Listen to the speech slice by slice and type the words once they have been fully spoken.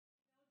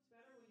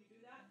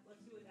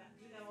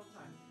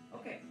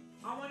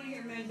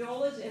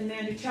mandolas and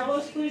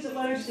mandocellos, please, at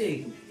letter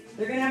C.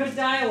 They're going to have a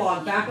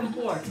dialogue back and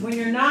forth. When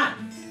you're not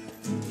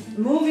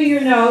moving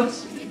your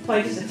notes,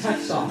 play just a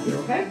touch softer,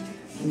 okay?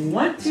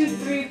 1, 2,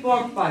 3,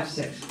 4, 5,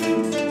 6.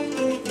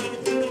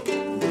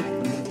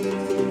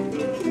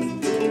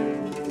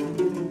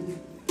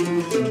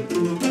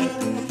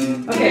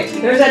 Okay,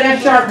 there's that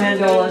F sharp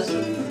mandolas.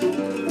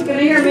 Can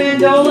I hear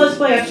mandolas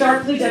play F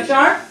sharp, please? F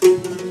sharp?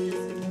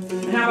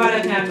 And how about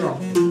F natural?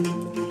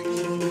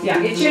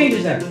 Yeah, it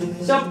changes there.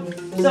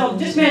 So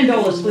just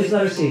mandolas, please,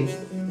 letter C.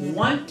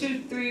 1,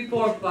 2, 3,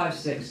 4, 5,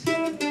 6.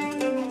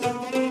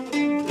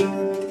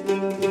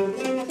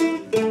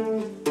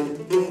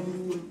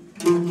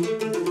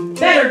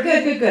 Better,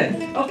 good, good, good.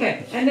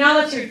 Okay, and now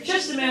let's hear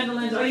just the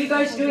mandolins. Are you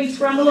guys doing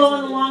tremolo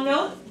on the long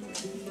note?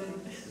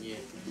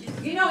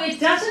 You know, it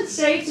doesn't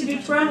say to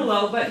do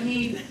tremolo, but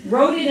he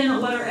wrote it in a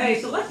letter A,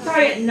 so let's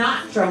try it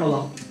not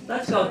tremolo.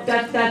 Let's go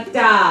da da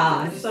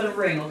da, and just let it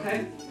ring,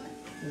 okay?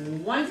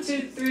 1,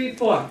 2, 3,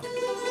 4.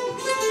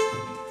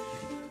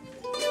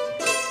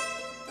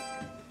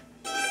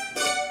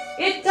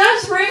 It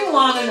does ring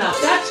long enough.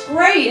 That's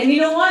great. And you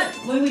know what?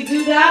 When we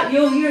do that,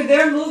 you'll hear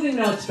their moving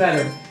notes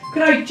better.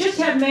 Could I just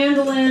have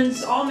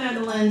mandolins, all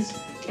mandolins,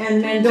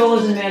 and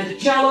mandolas and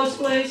mandocellos,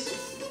 please?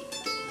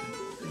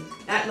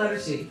 At letter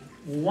C.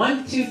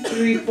 1, 2,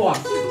 3, 4.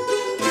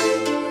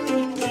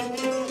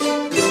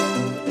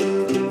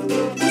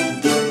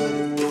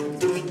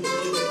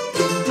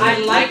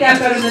 I like that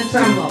better than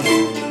tremolo.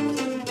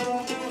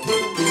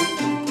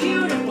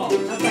 Beautiful.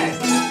 Okay.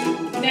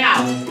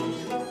 Now,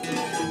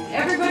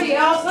 everybody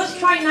else, let's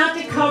try not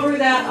to cover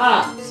that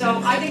up. So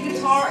I think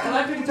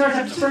electric guitars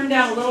have to turn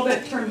down a little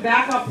bit, turn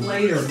back up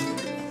later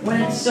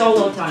when it's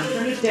solo time.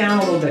 Turn it down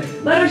a little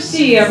bit. Letter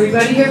C,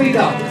 everybody. Here we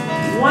go.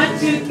 1,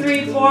 2,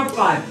 3, 4,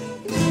 5.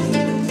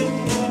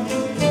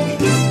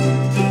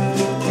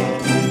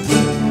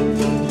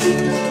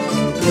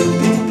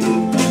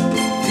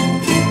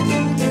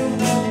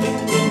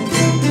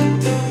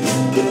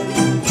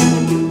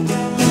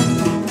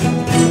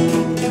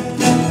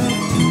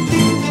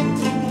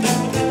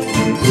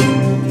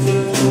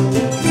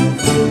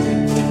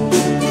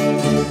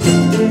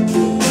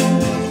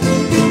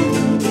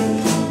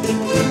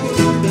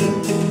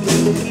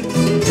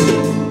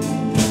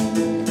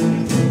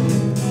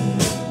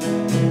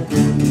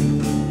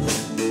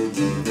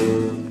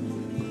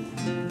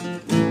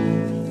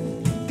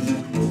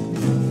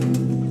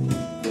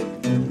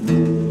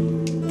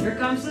 Here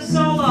comes the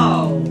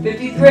solo.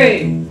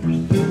 53.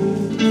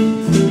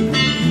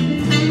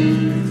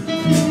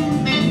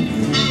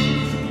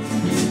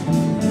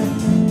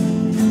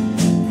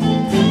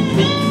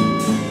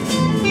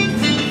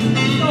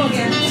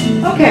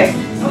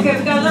 Okay,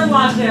 we got a little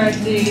lost there, I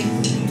see.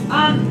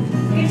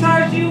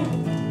 Guitars,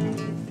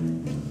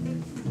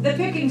 the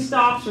picking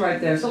stops right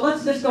there. So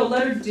let's just go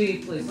letter D,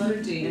 please.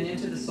 Letter D and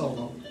into the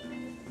solo.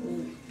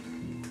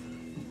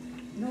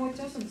 No, it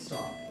doesn't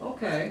stop.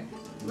 Okay.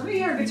 Let me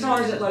hear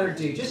guitars at letter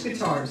D. Just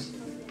guitars.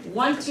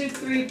 1, 2,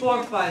 3,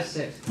 4, 5,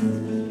 6.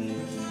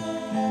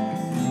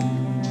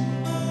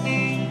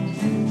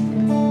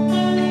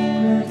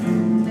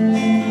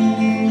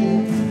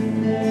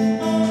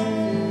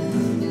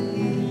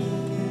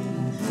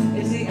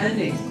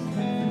 Ending.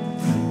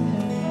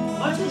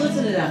 Why don't you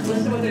listen to them?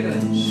 Listen to what they're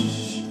doing.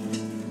 Shh.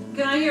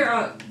 Can I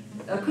hear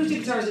acoustic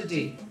guitars at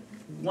D?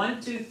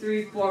 1, 2,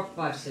 3, 4,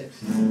 5,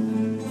 6.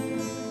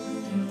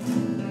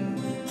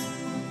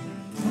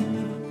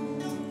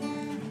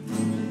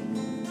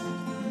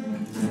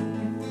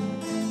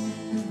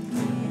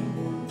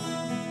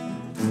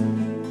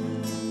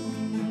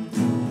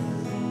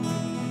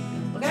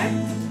 Okay?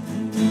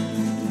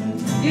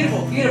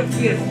 Beautiful, beautiful,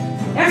 beautiful.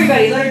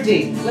 Everybody, letter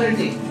D. Letter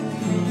D.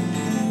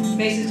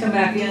 Basses come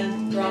back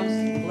in, drums,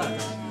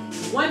 left.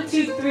 1,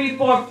 2, 3,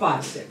 4,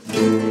 5, 6. No.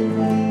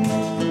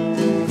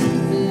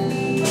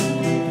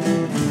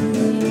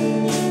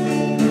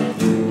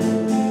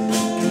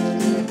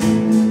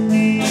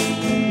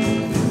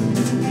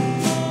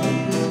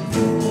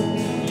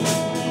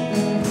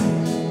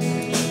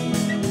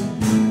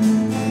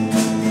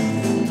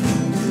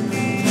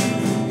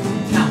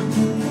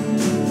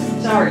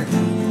 Sorry.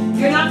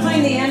 You're not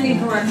playing the ending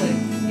correctly.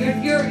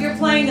 You're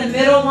playing the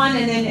middle one,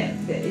 and then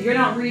you're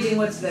not reading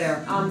what's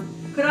there.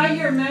 Could I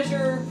hear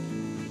measure?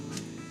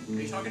 Are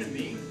you talking to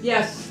me?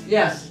 Yes.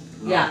 Yeah.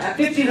 At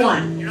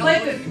 51. You're not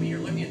looking at me. You're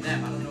looking at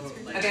them. I don't know.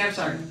 Okay, I'm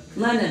sorry.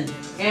 Lennon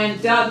and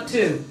Doug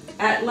 2.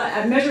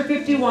 At measure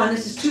 51,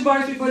 this is 2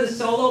 bars before the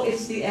solo.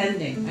 It's the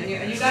ending, and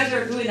you guys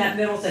are doing that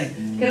middle thing.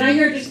 Can I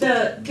hear just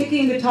the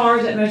picking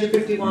guitars at measure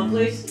 51,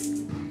 please?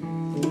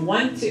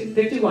 1, 2,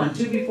 51.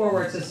 2 before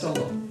where it says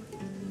solo.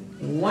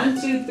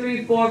 1, 2,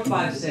 3, 4,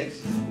 5,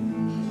 6.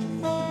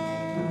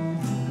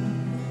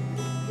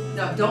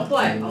 No, don't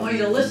play. I want you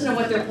to listen to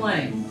what they're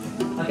playing.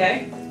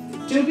 Okay?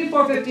 2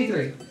 before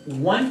 53.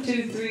 1,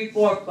 2, 3,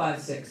 4, 5,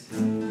 6.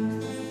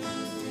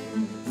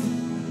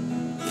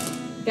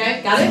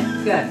 Okay, got it?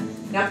 Good.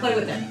 Now play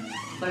with them.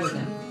 Play with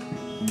them.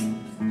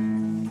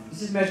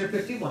 This is measure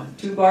 51.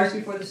 2 bars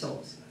before the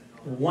solos.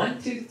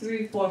 1, 2,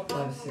 3, 4,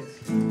 5,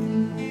 6.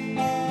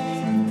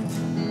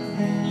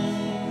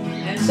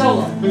 And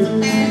solo.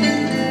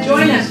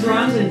 Join us,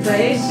 drums and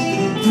bass.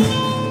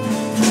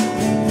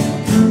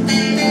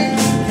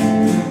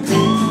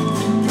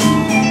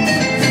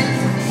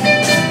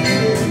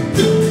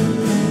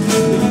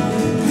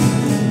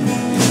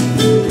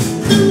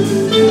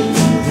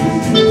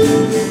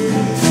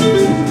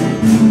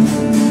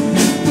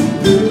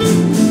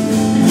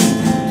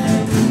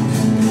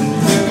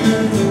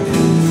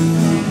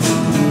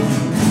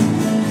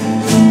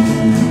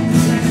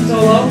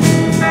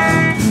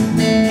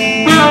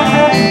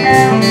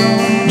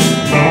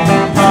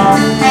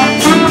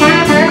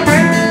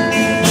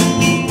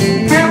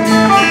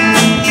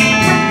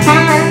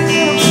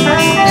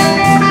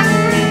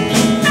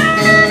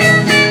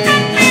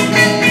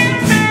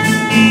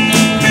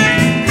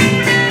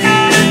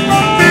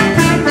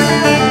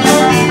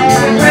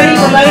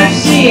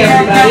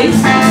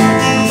 Everybody.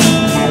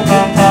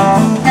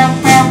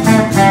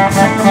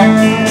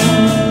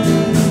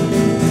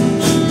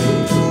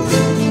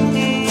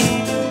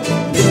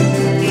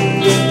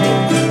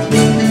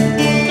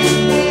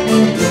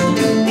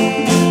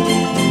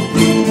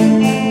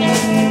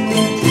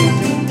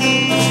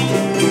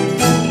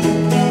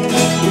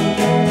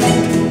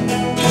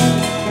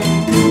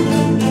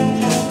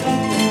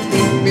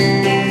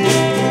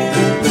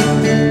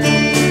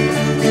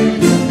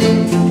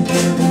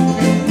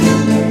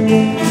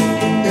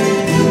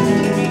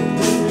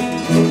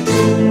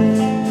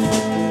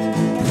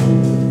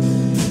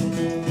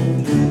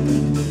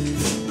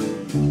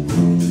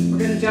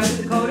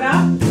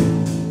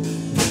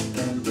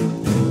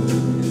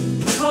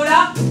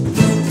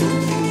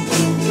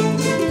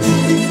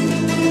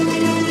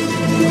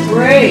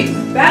 Great.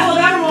 Battle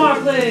of Evermore,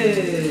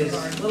 please.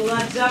 Little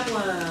Led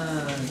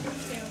Zeppelin.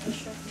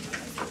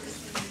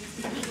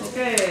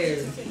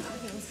 Okay.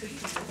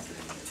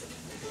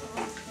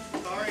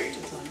 Sorry.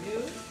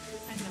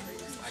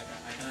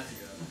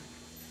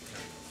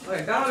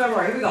 Okay, Battle of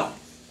Evermore. Here we go.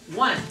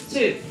 1,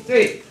 2,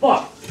 3,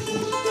 4.